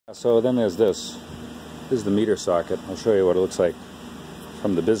So then there's this. This is the meter socket. I'll show you what it looks like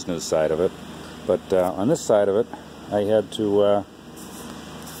from the business side of it. But on this side of it, I had to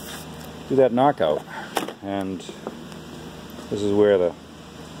do that knockout. And this is where the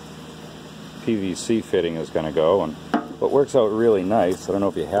PVC fitting is going to go. And what works out really nice, I don't know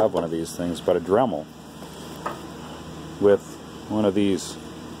if you have one of these things, but a Dremel with one of these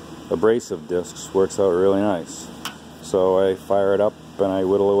abrasive discs works out really nice. So I fire it up and I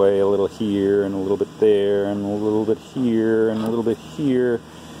whittle away a little here and a little bit there and a little bit here and a little bit here.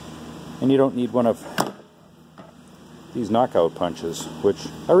 And you don't need one of these knockout punches, which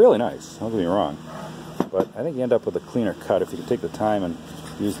are really nice, don't get me wrong. But I think you end up with a cleaner cut if you can take the time and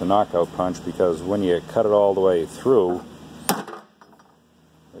use the knockout punch, because when you cut it all the way through,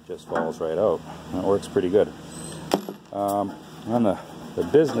 it just falls right out. And it works pretty good. On the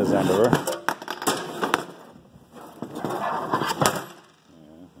business end of her,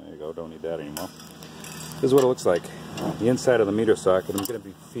 don't need that anymore. This is what it looks like. The inside of the meter socket. I'm going to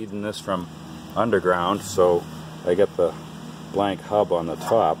be feeding this from underground, so I get the blank hub on the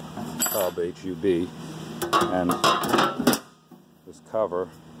top, hub, H-U-B, and this cover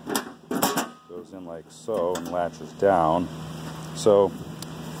goes in like so and latches down. So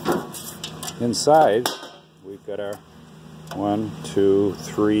inside we've got our 1, 2,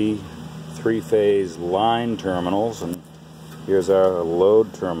 3 three-phase line terminals, and here's our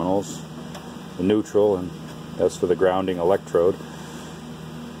load terminals, the neutral, and that's for the grounding electrode.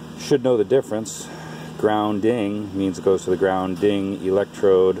 Should know the difference. Grounding means it goes to the grounding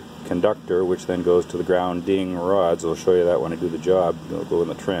electrode conductor, which then goes to the grounding rods. I'll show you that when I do the job. It'll go in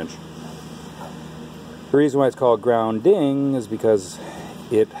the trench. The reason why it's called grounding is because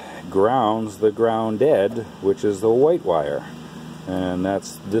it grounds the grounded, which is the white wire. And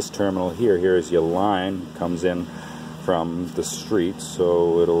that's this terminal here. Here's your line, comes in from the street,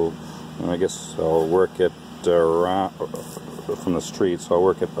 so it'll, I guess I'll work it around from the street, so I'll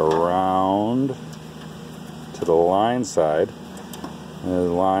work it around to the line side,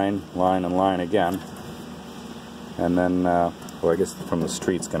 line, line, and line again, and then, well, I guess from the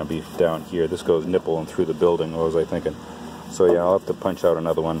street's going to be down here. This goes nipple and through the building, what was I thinking? So yeah, I'll have to punch out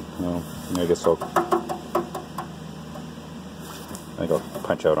another one. You know, I guess I'll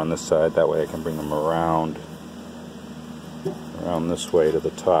punch out on this side, that way I can bring them around this way to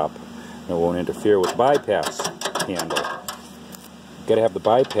the top. It won't interfere with the bypass handle. You've got to have the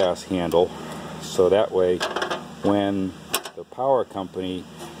bypass handle so that way when the power company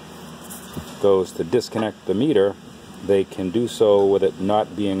goes to disconnect the meter, they can do so with it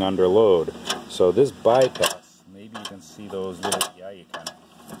not being under load. So this bypass, maybe you can see those little, yeah, you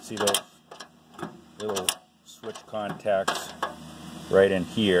can see those little switch contacts right in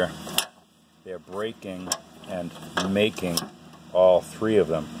here. They're breaking and making all three of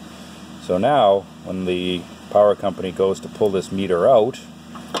them. So now when the power company goes to pull this meter out,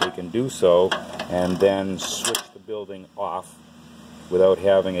 they can do so and then switch the building off without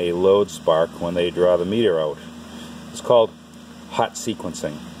having a load spark when they draw the meter out. It's called hot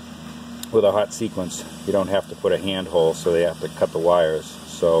sequencing. With a hot sequence, you don't have to put a hand hole, so they have to cut the wires.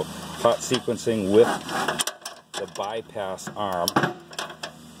 So hot sequencing with the bypass arm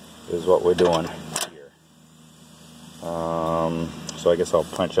is what we're doing here. So I guess I'll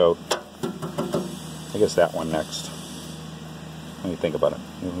punch out, I guess that one next. Let me think about it.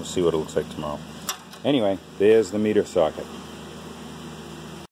 We'll see what it looks like tomorrow. Anyway, there's the meter socket.